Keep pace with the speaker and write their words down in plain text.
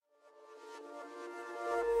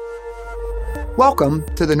Welcome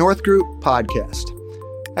to the North Group podcast.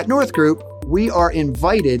 At North Group, we are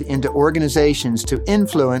invited into organizations to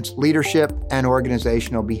influence leadership and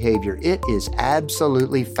organizational behavior. It is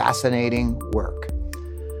absolutely fascinating work.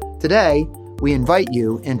 Today, we invite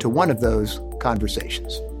you into one of those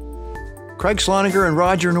conversations. Craig Schloneger and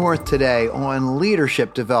Roger North today on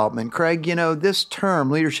leadership development. Craig, you know, this term,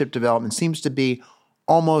 leadership development, seems to be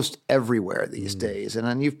almost everywhere these days.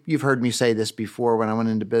 And you've heard me say this before when I went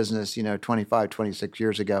into business, 25, 26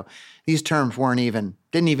 years ago. These terms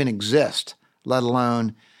didn't even exist, let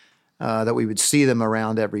alone that we would see them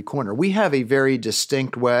around every corner. We have a very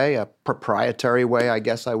distinct way, a proprietary way, I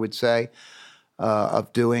guess I would say,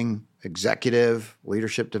 of doing executive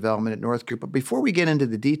leadership development at North Group. But before we get into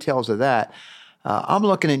the details of that, I'm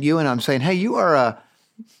looking at you and I'm saying, hey, you're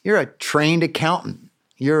a trained accountant.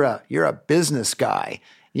 You're a business guy.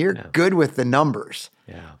 You're good with the numbers.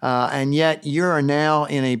 And yet you're now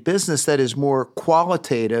in a business that is more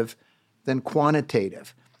qualitative than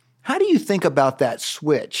quantitative. How do you think about that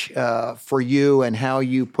switch for you and how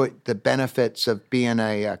you put the benefits of being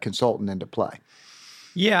a consultant into play?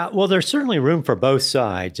 Yeah, well, there's certainly room for both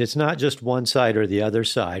sides. It's not just one side or the other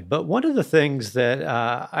side. But one of the things that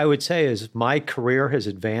I would say is my career has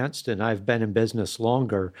advanced and I've been in business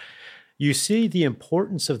longer. You see the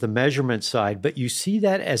importance of the measurement side, but you see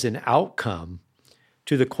that as an outcome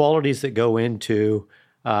to the qualities that go into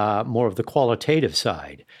more of the qualitative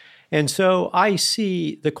side. And so I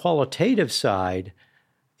see the qualitative side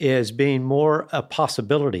as being more a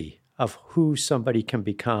possibility of who somebody can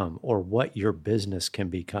become or what your business can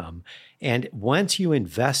become. And once you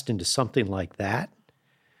invest into something like that,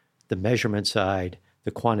 the measurement side,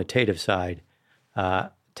 the quantitative side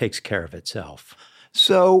takes care of itself.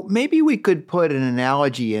 So maybe we could put an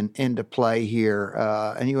analogy into play here,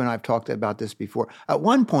 and you and I have talked about this before. At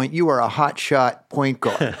one point, you were a hotshot point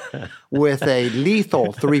guard with a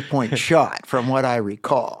lethal three-point shot, from what I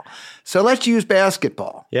recall. So let's use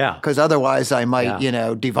basketball. Yeah. Because otherwise I might,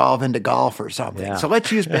 devolve into golf or something. Yeah. So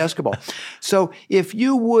let's use basketball. So if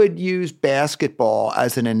you would use basketball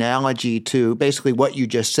as an analogy to basically what you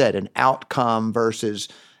just said, an outcome versus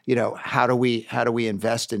how do we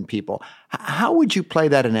invest in people? How would you play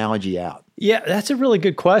that analogy out? Yeah, that's a really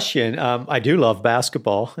good question. I do love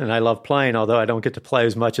basketball and I love playing, although I don't get to play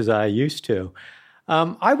as much as I used to.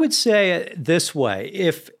 I would say it this way.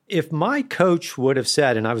 If my coach would have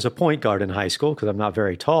said, and I was a point guard in high school because I'm not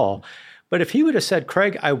very tall, but if he would have said,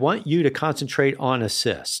 Craig, I want you to concentrate on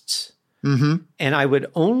assists. Mm-hmm. And I would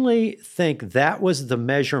only think that was the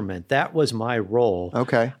measurement, that was my role.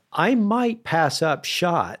 Okay. I might pass up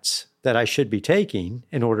shots that I should be taking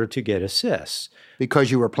in order to get assists.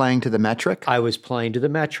 Because you were playing to the metric? I was playing to the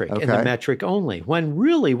metric and the metric only. When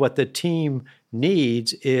really what the team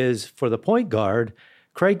needs is for the point guard,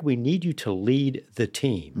 Craig, we need you to lead the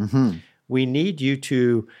team. Mm-hmm. We need you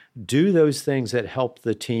to do those things that help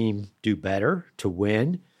the team do better, to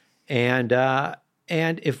win. And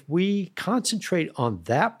if we concentrate on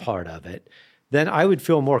that part of it, then I would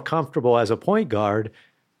feel more comfortable as a point guard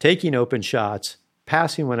taking open shots,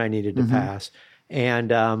 passing when I needed to pass,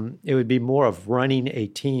 and it would be more of running a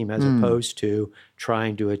team as opposed to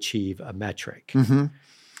trying to achieve a metric. Mm-hmm.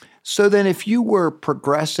 So then if you were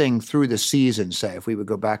progressing through the season, say, if we would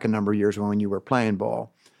go back a number of years when you were playing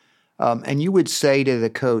ball, and you would say to the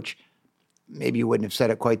coach, maybe you wouldn't have said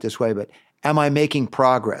it quite this way, but am I making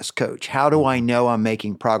progress, coach? How do I know I'm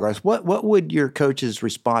making progress? What would your coach's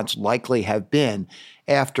response likely have been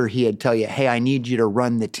after he had tell you, hey, I need you to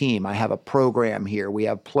run the team. I have a program here. We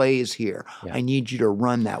have plays here. Yeah. I need you to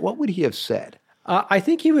run that. What would he have said? I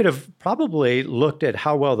think he would have probably looked at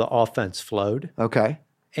how well the offense flowed. Okay.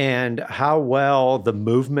 And how well the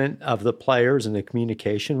movement of the players and the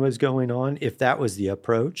communication was going on, if that was the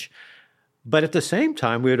approach. But at the same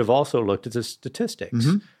time, we would have also looked at the statistics.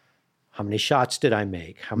 Mm-hmm. How many shots did I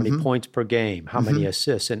make? How many points per game? How many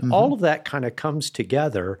assists? And all of that kind of comes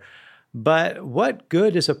together. But what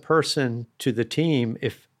good is a person to the team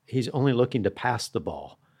if he's only looking to pass the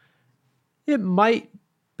ball? It might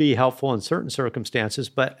be helpful in certain circumstances,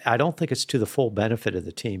 but I don't think it's to the full benefit of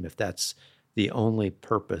the team if that's the only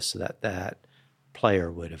purpose that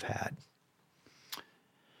player would have had.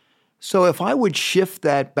 So if I would shift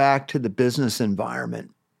that back to the business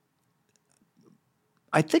environment,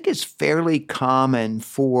 I think it's fairly common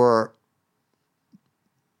for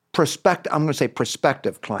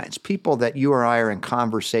prospective clients, people that you or I are in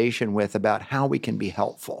conversation with about how we can be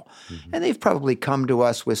helpful. Mm-hmm. And they've probably come to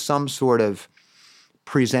us with some sort of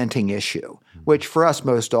presenting issue, which for us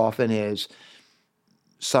most often is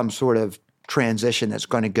some sort of transition that's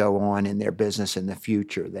going to go on in their business in the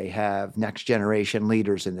future. They have next generation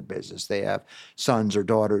leaders in the business. They have sons or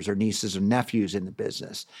daughters or nieces or nephews in the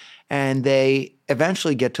business. And they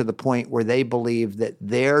eventually get to the point where they believe that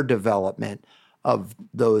their development of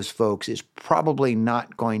those folks is probably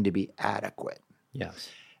not going to be adequate. Yes.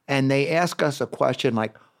 And they ask us a question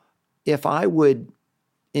like, if I would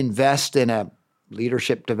invest in a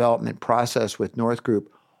leadership development process with North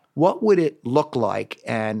Group, what would it look like,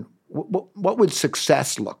 and what would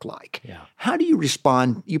success look like? Yeah. How do you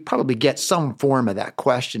respond? You probably get some form of that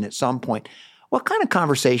question at some point. What kind of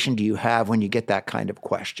conversation do you have when you get that kind of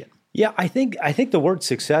question? Yeah, I think the word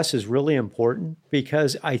success is really important,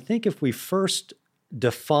 because I think if we first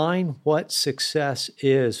define what success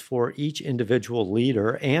is for each individual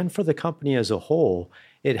leader and for the company as a whole,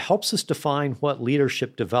 it helps us define what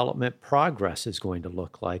leadership development progress is going to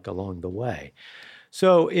look like along the way.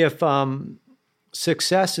 So if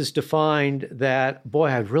success is defined that, boy,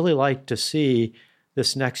 I'd really like to see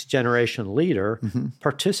this next generation leader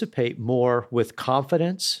participate more with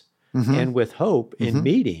confidence and with hope in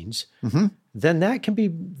meetings, then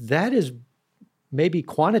that is maybe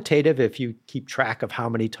quantitative if you keep track of how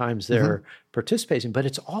many times they're participating, but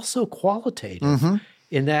it's also qualitative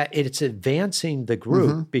in that it's advancing the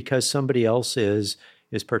group because somebody else is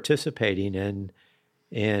participating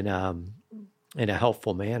in a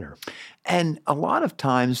helpful manner. And a lot of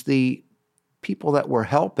times the people that we're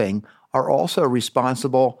helping are also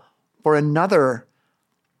responsible for another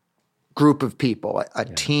group of people, a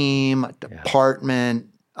team, a department,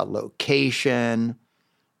 a location,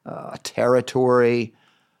 a territory.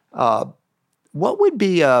 What would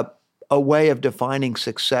be a way of defining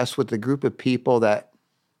success with a group of people that,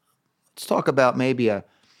 let's talk about maybe a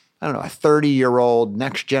 30-year-old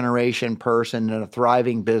next generation person in a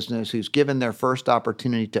thriving business who's given their first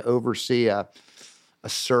opportunity to oversee a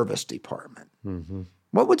service department.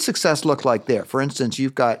 What would success look like there? For instance,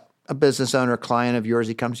 you've got a business owner, a client of yours,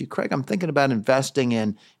 he comes to you, Craig, I'm thinking about investing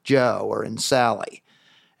in Joe or in Sally,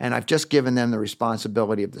 and I've just given them the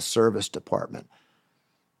responsibility of the service department.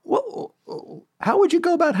 How would you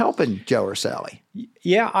go about helping Joe or Sally?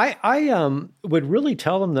 Yeah, I would really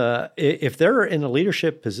tell them if they're in a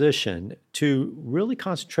leadership position, to really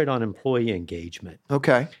concentrate on employee engagement.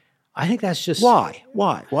 Okay. I think that's just... Why?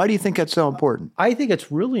 Why do you think that's so important? I think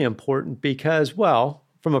it's really important because, well,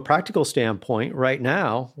 from a practical standpoint, right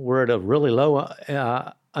now, we're at a really low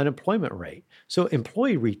unemployment rate. So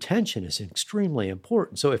employee retention is extremely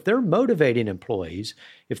important. So if they're motivating employees,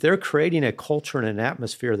 if they're creating a culture and an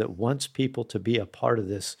atmosphere that wants people to be a part of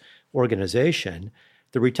this organization,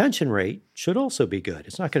 the retention rate should also be good.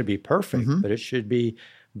 It's not going to be perfect, but it should be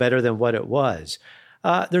better than what it was.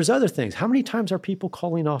 There's other things. How many times are people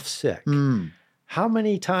calling off sick? How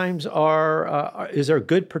many times is there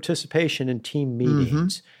good participation in team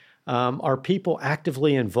meetings? Are people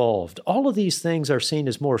actively involved? All of these things are seen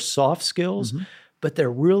as more soft skills, but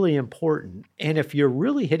they're really important. And if you're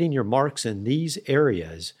really hitting your marks in these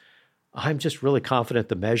areas, I'm just really confident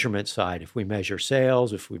the measurement side, if we measure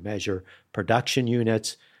sales, if we measure production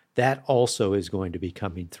units, that also is going to be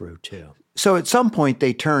coming through too. So at some point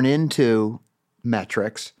they turn into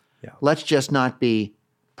metrics. Yeah. Let's just not be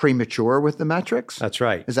premature with the metrics. That's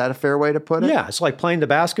right. Is that a fair way to put it? Yeah, it's like playing the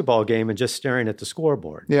basketball game and just staring at the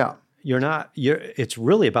scoreboard. Yeah. It's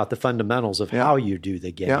really about the fundamentals of how you do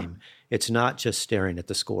the game. Yeah. It's not just staring at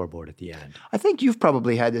the scoreboard at the end. I think you've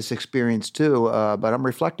probably had this experience too, but I'm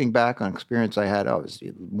reflecting back on experience I had, it was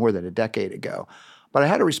more than a decade ago. But I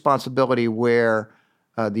had a responsibility where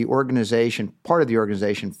part of the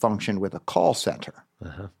organization functioned with a call center.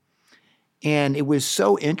 And it was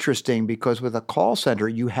so interesting because with a call center,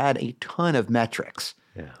 you had a ton of metrics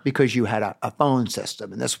because you had a phone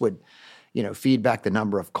system. And this would, feed back the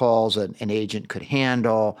number of calls an agent could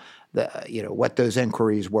handle, what those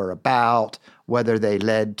inquiries were about, whether they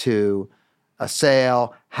led to a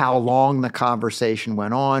sale, how long the conversation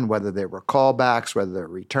went on, whether there were callbacks, whether there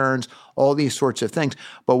were returns, all these sorts of things.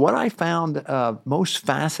 But what I found most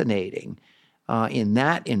fascinating in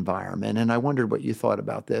that environment, and I wondered what you thought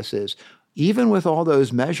about this, is even with all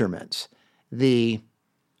those measurements, the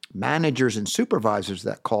managers and supervisors of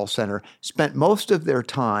that call center spent most of their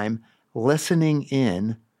time listening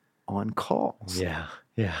in on calls. Yeah.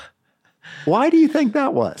 Why do you think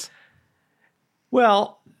that was?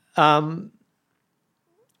 Well,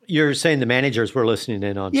 you're saying the managers were listening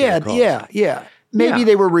in on calls. Yeah. Maybe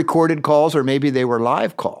they were recorded calls or maybe they were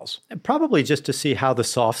live calls. Probably just to see how the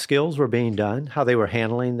soft skills were being done, how they were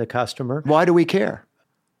handling the customer. Why do we care?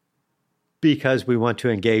 because we want to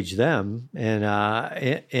engage them in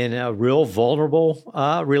a real vulnerable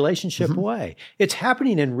relationship way. It's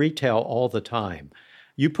happening in retail all the time.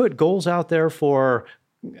 You put goals out there for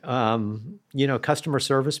customer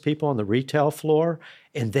service people on the retail floor,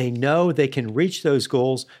 and they know they can reach those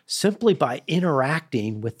goals simply by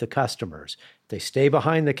interacting with the customers. If they stay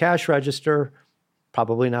behind the cash register,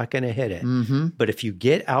 probably not going to hit it. But if you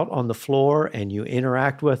get out on the floor and you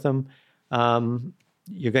interact with them,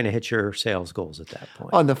 you're going to hit your sales goals at that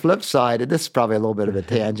point. On the flip side, and this is probably a little bit of a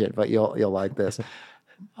tangent, but you'll like this.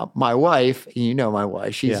 My wife, you know my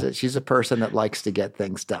wife, she's a person that likes to get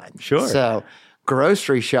things done. Sure. So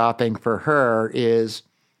grocery shopping for her is,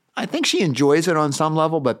 I think she enjoys it on some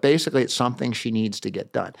level, but basically it's something she needs to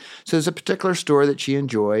get done. So there's a particular store that she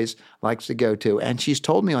enjoys, likes to go to, and she's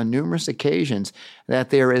told me on numerous occasions that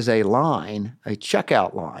there is a line, a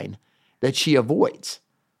checkout line, that she avoids.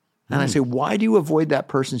 And I say, why do you avoid that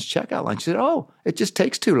person's checkout line? She said, oh, it just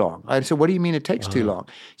takes too long. I said, what do you mean it takes too long?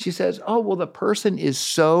 She says, oh, well, the person is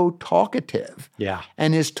so talkative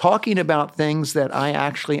and is talking about things that I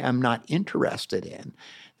actually am not interested in,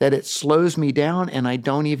 that it slows me down and I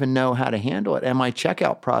don't even know how to handle it. And my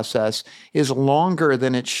checkout process is longer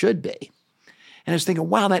than it should be. And I was thinking,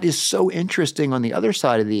 wow, that is so interesting on the other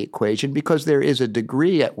side of the equation, because there is a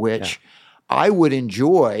degree at which I would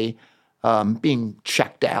enjoy being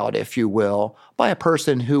checked out, if you will, by a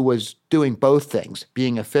person who was doing both things,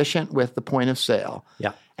 being efficient with the point of sale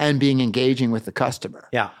and being engaging with the customer.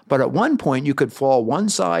 But at one point, you could fall one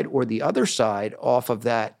side or the other side off of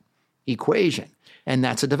that equation, and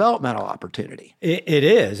that's a developmental opportunity. It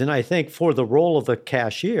is, and I think for the role of the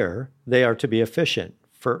cashier, they are to be efficient,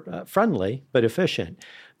 friendly, but efficient.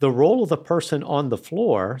 The role of the person on the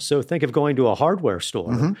floor, so think of going to a hardware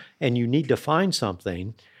store and you need to find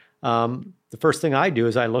something. The first thing I do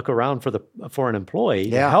is I look around for an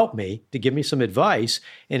employee to help me, to give me some advice.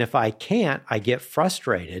 And if I can't, I get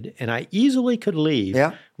frustrated, and I easily could leave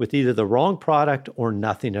with either the wrong product or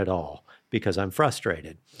nothing at all because I'm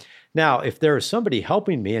frustrated. Now, if there is somebody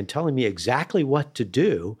helping me and telling me exactly what to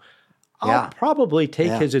do, I'll probably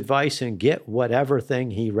take his advice and get whatever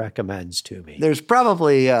thing he recommends to me. There's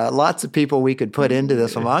probably lots of people we could put into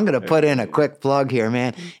this one. I'm going to put in a quick plug here,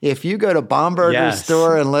 man. If you go to Baumberger's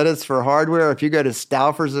store and Lidditz for hardware, if you go to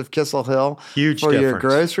Stauffer's of Kissel Hill for your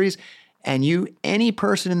groceries, and any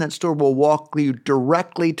person in that store will walk you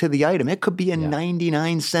directly to the item. It could be a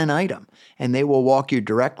 99-cent item, and they will walk you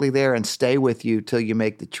directly there and stay with you till you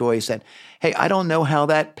make the choice. And hey, I don't know how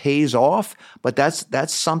that pays off, but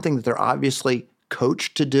that's something that they're obviously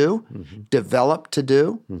coached to do, developed to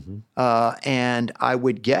do, and I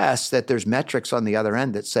would guess that there's metrics on the other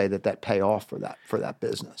end that say that pay off for that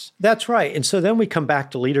business. That's right. And so then we come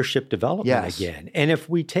back to leadership development again. And if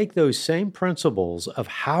we take those same principles of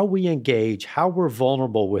how we engage, how we're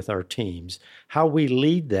vulnerable with our teams, how we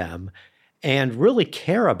lead them, and really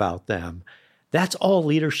care about them, that's all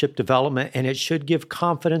leadership development, and it should give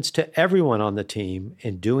confidence to everyone on the team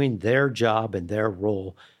in doing their job and their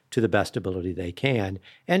role to the best ability they can,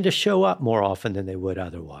 and to show up more often than they would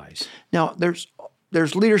otherwise. Now,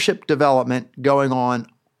 there's leadership development going on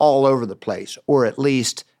all over the place, or at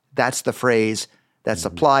least that's the phrase that's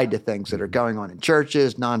applied to things that are going on in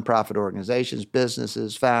churches, nonprofit organizations,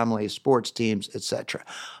 businesses, families, sports teams, etc.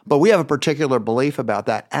 But we have a particular belief about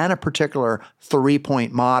that and a particular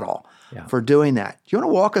 3-point model for doing that. Do you want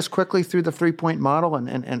to walk us quickly through the 3-point model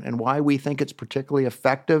and why we think it's particularly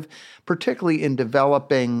effective, particularly in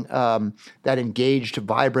developing that engaged,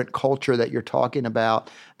 vibrant culture that you're talking about,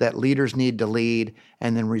 that leaders need to lead,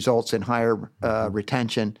 and then results in higher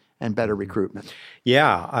retention and better recruitment?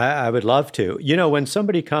 Yeah, I would love to. You know, when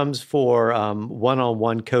somebody comes for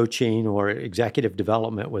one-on-one coaching or executive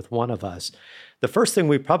development with one of us, the first thing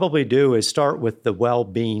we probably do is start with the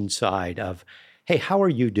well-being side of, hey, how are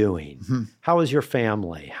you doing? How is your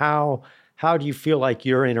family? How do you feel like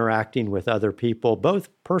you're interacting with other people, both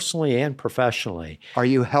personally and professionally? Are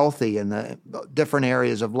you healthy in the different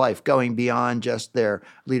areas of life, going beyond just their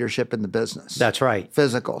leadership in the business? That's right.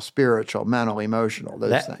 Physical, spiritual, mental, emotional,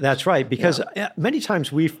 those things. That's right, because many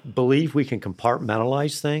times we believe we can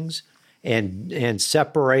compartmentalize things and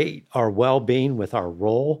separate our well-being with our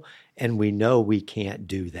role, and we know we can't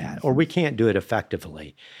do that, or we can't do it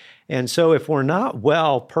effectively. And so if we're not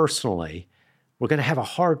well personally, we're going to have a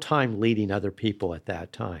hard time leading other people at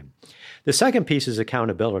that time. The second piece is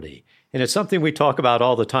accountability. And it's something we talk about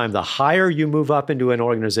all the time. The higher you move up into an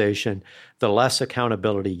organization, the less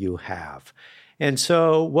accountability you have. And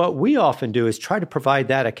so what we often do is try to provide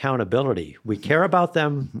that accountability. We care about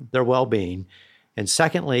them, their well-being. And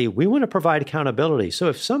secondly, we want to provide accountability. So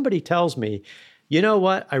if somebody tells me, you know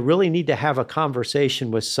what, I really need to have a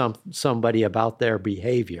conversation with somebody about their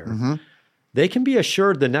behavior. They can be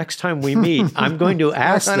assured the next time we meet, I'm going to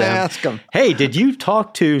ask them, hey, did you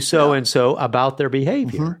talk to so-and-so about their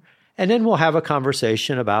behavior? And then we'll have a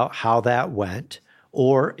conversation about how that went,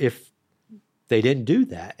 or if they didn't do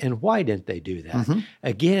that and why didn't they do that.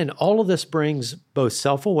 Again, all of this brings both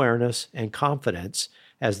self-awareness and confidence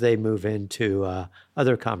as they move into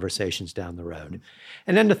other conversations down the road.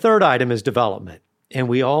 And then the third item is development. And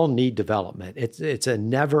we all need development. It's a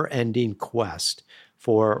never-ending quest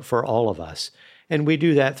for all of us. And we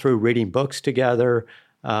do that through reading books together,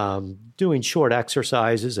 doing short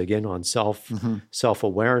exercises, again, on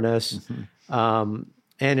self-awareness. And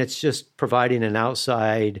it's just providing an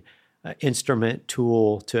outside instrument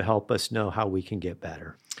tool to help us know how we can get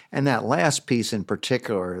better. And that last piece in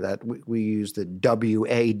particular, that we use the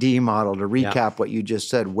WAD model to recap what you just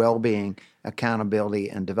said, well-being, accountability,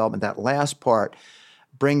 and development. That last part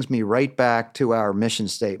brings me right back to our mission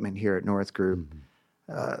statement here at North Group.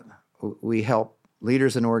 We help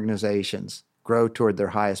leaders and organizations grow toward their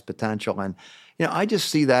highest potential. And, I just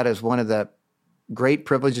see that as one of the great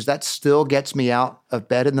privileges. That still gets me out of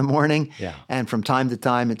bed in the morning. And from time to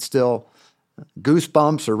time, it still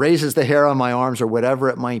goosebumps or raises the hair on my arms or whatever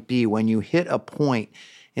it might be when you hit a point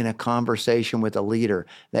in a conversation with a leader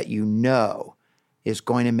that is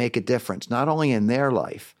going to make a difference, not only in their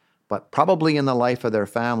life, but probably in the life of their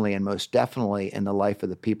family and most definitely in the life of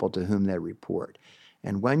the people to whom they report.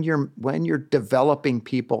 And when you're developing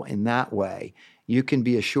people in that way, you can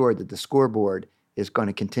be assured that the scoreboard is going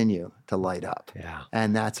to continue to light up.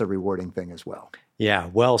 And that's a rewarding thing as well. Yeah,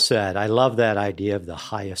 well said. I love that idea of the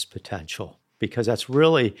highest potential, because that's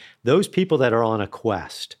really, those people that are on a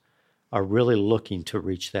quest are really looking to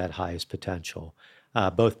reach that highest potential,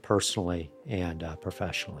 both personally and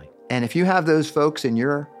professionally. And if you have those folks in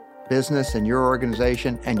your business and your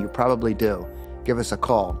organization, and you probably do, give us a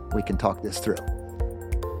call. We can talk this through.